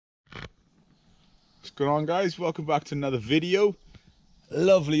What's going on, guys? Welcome back to another video.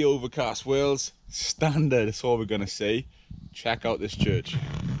 Lovely overcast Wales. Standard, that's all we're gonna say. Check out this church.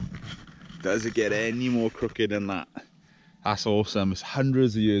 Does it get any more crooked than that? That's awesome. It's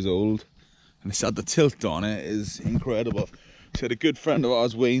hundreds of years old and it's had the tilt on it. Is incredible. Said a good friend of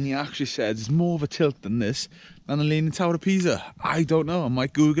ours, Wayne, he actually said there's more of a tilt than this than the Leaning Tower of Pisa. I don't know, I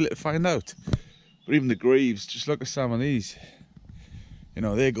might Google it to find out. But even the graves, just look at some of these. You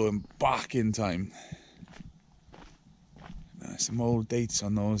know, they're going back in time. Some old dates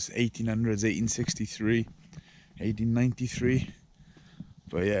on those, 1800s, 1863, 1893.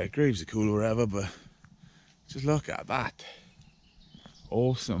 But yeah, graves are cool wherever, but just look at that.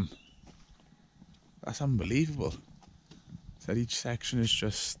 Awesome. That's unbelievable. So each section is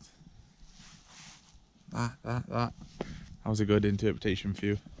just that. That was a good interpretation for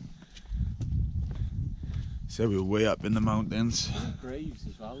you. So we were way up in the mountains. Graves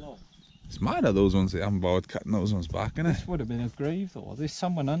as well, though. It's mad at those ones, they haven't bothered cutting those ones back, innit? This would have been a grave, though. There's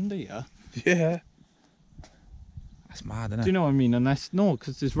someone under here. Yeah. That's mad, innit? Do you know what I mean? Unless, no,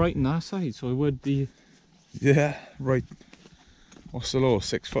 because it's right on that side, so it would be... Yeah, right. What's the law?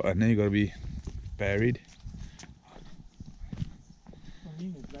 6 foot, and then you got to be buried. I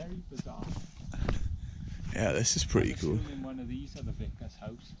mean, it's very bizarre. Yeah, this is pretty cool. I'm assuming one of these are the vicar's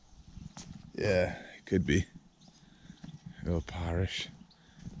house. Yeah, it could be. Little parish.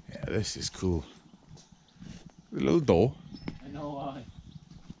 Yeah, this is cool. A little door. I know why.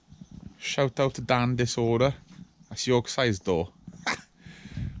 Shout out to Dan Disorder. That's York size door.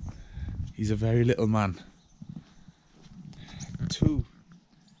 He's a very little man. 2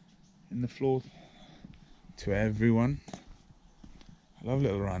 in the floor to everyone. I love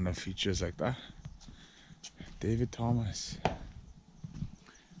little random features like that. David Thomas.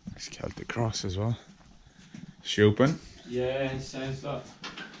 Nice Celtic cross as well. Is she open? Yeah, it says that.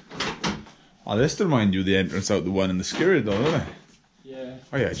 Oh, this to remind you of the entrance out the one in the Skirrid though, doesn't it? Yeah.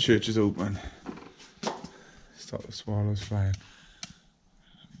 Oh yeah, church is open. Stop the swallows flying.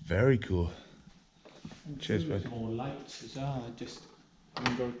 Very cool. Cheers, bud. More lights as well. I just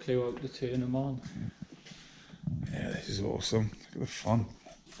haven't got a clue how to turn them on. Yeah, this is awesome. Look at the font.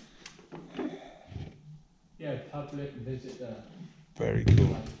 Yeah, public visitor. Very cool.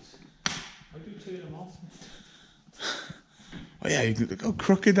 Lights. How do you turn them off? Oh yeah, you can look how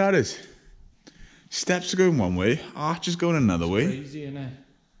crooked that is. Steps are going one way, arch is going another way. Crazy, innit?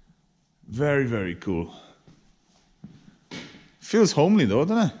 Very, very cool. Feels homely though,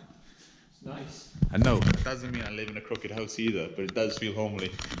 doesn't it? It's nice. I know, it doesn't mean I live in a crooked house either, but it does feel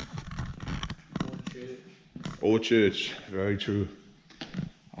homely. Old church. Old church, very true.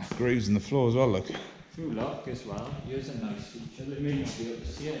 Oh, graves in the floor as well, look. True luck as well. Here's a nice feature. They may not be able to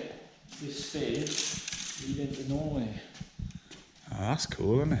see it. This stairs lead into nowhere. Oh, that's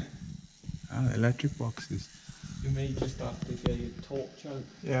cool, isn't it? Ah, the electric boxes. You may just have to get your torch out.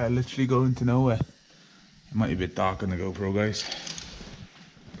 Yeah, literally going to nowhere. It might be a bit dark on the GoPro, guys.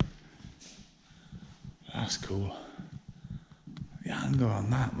 That's cool. The angle on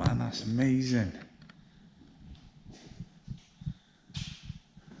that, man, that's amazing.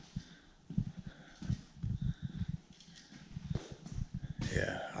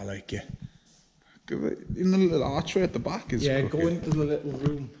 Yeah, I like it. In the little archway at the back is yeah, crooked. go into the little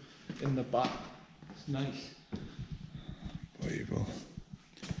room in the back. It's nice. Bible.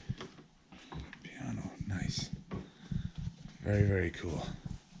 Piano, nice. Very, very cool.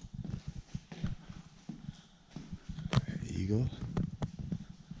 Eagle.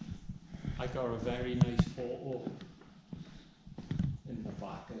 I got a very nice photo in the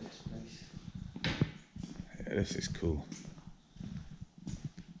back of this place. Yeah, this is cool.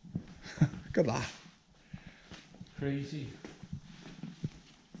 Look at that. Crazy.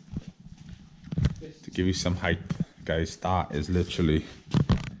 To give you some height, guys, that is literally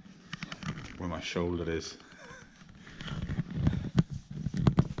where my shoulder is.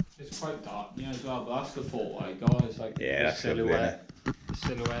 It's quite dark yeah, as well, but that's the photo I got. It's like Yeah, the that's silhouette. The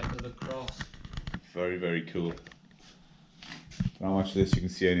silhouette of the cross. Very, very cool. Not much of this you can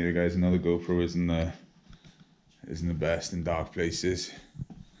see anyway, guys. Another GoPro isn't the best in dark places.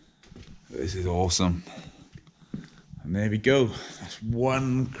 This is awesome. And there we go. That's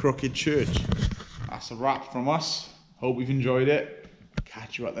one crooked church. That's a wrap from us. Hope you've enjoyed it.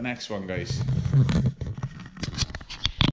 Catch you at the next one, guys.